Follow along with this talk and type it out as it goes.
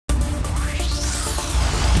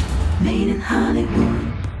Made in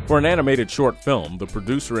Hollywood. For an animated short film, the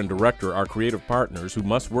producer and director are creative partners who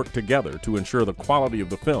must work together to ensure the quality of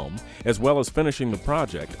the film, as well as finishing the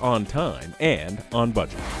project on time and on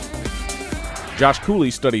budget. Josh Cooley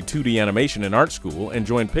studied 2D animation in art school and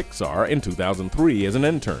joined Pixar in 2003 as an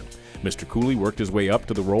intern. Mr. Cooley worked his way up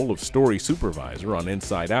to the role of story supervisor on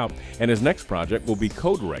Inside Out, and his next project will be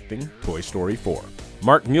co-directing Toy Story 4.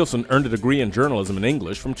 Mark Nielsen earned a degree in journalism and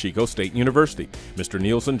English from Chico State University. Mr.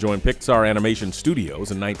 Nielsen joined Pixar Animation Studios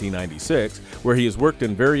in 1996, where he has worked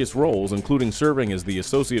in various roles, including serving as the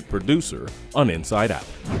associate producer on Inside Out.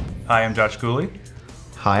 Hi, I'm Josh Cooley.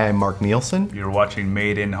 Hi, I'm Mark Nielsen. You're watching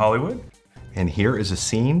Made in Hollywood. And here is a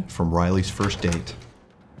scene from Riley's first date.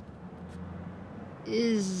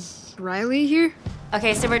 Is Riley here?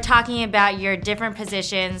 Okay, so we're talking about your different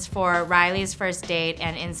positions for Riley's first date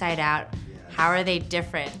and Inside Out. How are they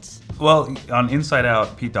different? Well, on Inside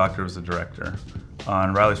Out, Pete Docter was the director.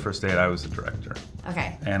 On Riley's first date, I was the director.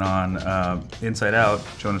 Okay. And on Inside Out,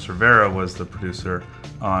 Jonas Rivera was the producer.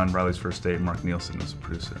 On Riley's first date, Mark Nielsen was the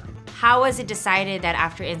producer. How was it decided that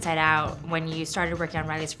after Inside Out, when you started working on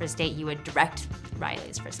Riley's first date, you would direct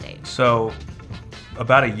Riley's first date? So,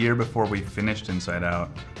 about a year before we finished Inside Out,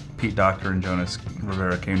 Pete Docter and Jonas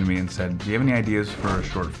Rivera came to me and said, "Do you have any ideas for a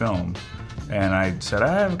short film?" And I said,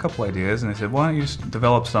 "I have a couple ideas." And they said, "Why don't you just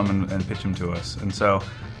develop some and pitch them to us?" And so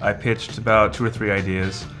I pitched about 2 or 3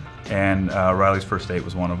 ideas, and Riley's first date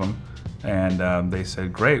was one of them. And they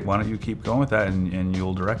said, "Great, why don't you keep going with that and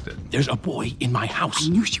you'll direct it." There's a boy in my house. I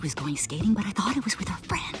knew she was going skating, but I thought it was with her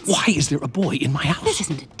friends. Why is there a boy in my house? This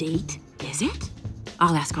isn't a date, is it?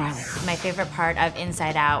 I'll ask Riley. My favorite part of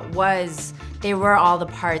Inside Out was they were all the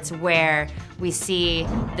parts where we see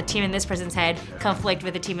the team in this person's head conflict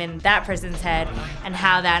with the team in that person's head, and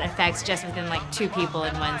how that affects just within like 2 people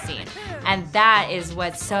in one scene. And that is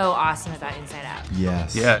what's so awesome about Inside Out.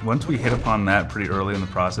 Yes. Yeah, once we hit upon that pretty early in the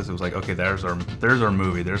process, it was like, okay, there's our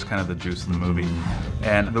movie. There's kind of the juice of the movie.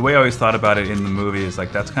 And the way I always thought about it in the movie is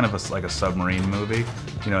like, that's kind of like a submarine movie.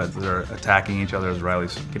 You know, they're attacking each other as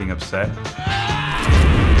Riley's getting upset.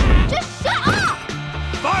 Just shut up!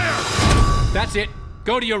 Fire! That's it.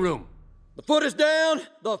 Go to your room. The foot is down.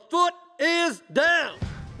 The foot is down.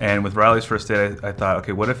 And with Riley's first date, I thought,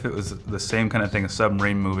 okay, what if it was the same kind of thing, a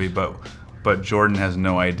submarine movie, but Jordan has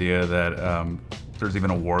no idea that there's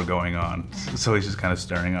even a war going on. So he's just kind of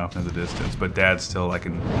staring off into the distance, but Dad's still like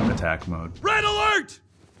in attack mode. Red alert!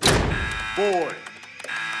 Boy.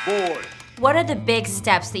 What are the big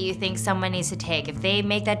steps that you think someone needs to take? If they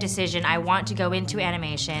make that decision, I want to go into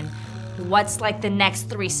animation, what's like the next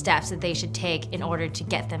 3 steps that they should take in order to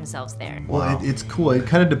get themselves there? Well, it's cool. It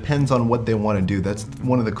kind of depends on what they want to do. That's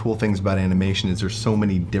one of the cool things about animation is there's so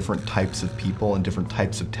many different types of people and different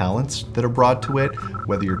types of talents that are brought to it,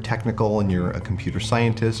 whether you're technical and you're a computer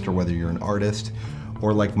scientist, or whether you're an artist,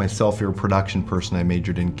 or like myself, you're a production person. I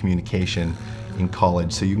majored in communication in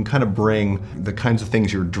college, so you can kind of bring the kinds of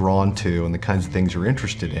things you're drawn to and the kinds of things you're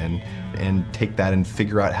interested in and take that and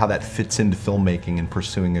figure out how that fits into filmmaking and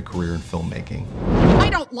pursuing a career in filmmaking. I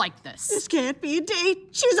don't like this. This can't be a date.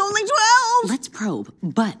 She's only 12. Let's probe,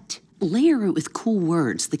 but layer it with cool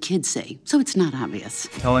words the kids say, so it's not obvious.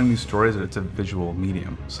 Telling these stories, it's a visual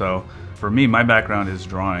medium. So for me, my background is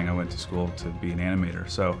drawing. I went to school to be an animator.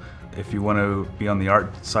 So if you want to be on the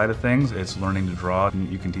art side of things, it's learning to draw.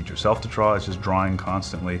 You can teach yourself to draw. It's just drawing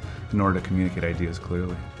constantly in order to communicate ideas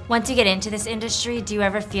clearly. Once you get into this industry, do you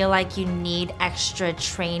ever feel like you need extra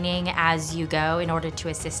training as you go in order to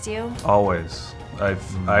assist you? Always.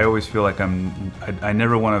 I always feel like I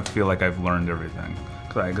never want to feel like I've learned everything,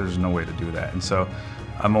 because there's no way to do that. And so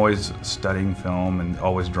I'm always studying film and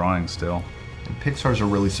always drawing still. Pixar's a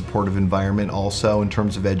really supportive environment also in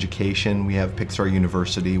terms of education. We have Pixar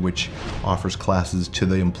University, which offers classes to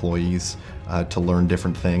the employees to learn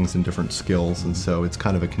different things and different skills, and so it's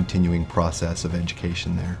kind of a continuing process of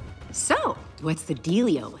education there. So, what's the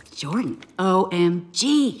dealio with Jordan?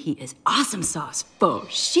 OMG, he is awesome sauce.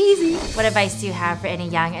 Faux cheesy. What advice do you have for any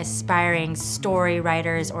young aspiring story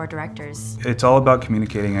writers or directors? It's all about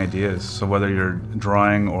communicating ideas. So whether you're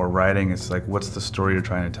drawing or writing, it's like, what's the story you're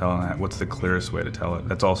trying to tell, and what's the clearest way to tell it?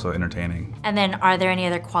 That's also entertaining. And then are there any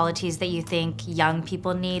other qualities that you think young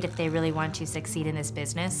people need if they really want to succeed in this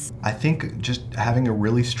business? I think just having a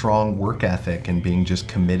really strong work ethic and being just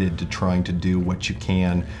committed to trying to do what you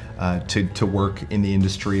can to work in the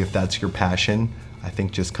industry if that's your passion. I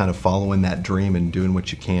think just kind of following that dream and doing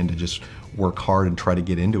what you can to just work hard and try to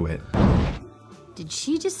get into it. Did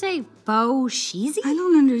she just say faux cheesy? I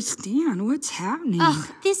don't understand. What's happening? Ugh,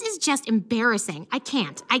 this is just embarrassing. I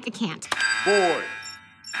can't. I can't. Boy.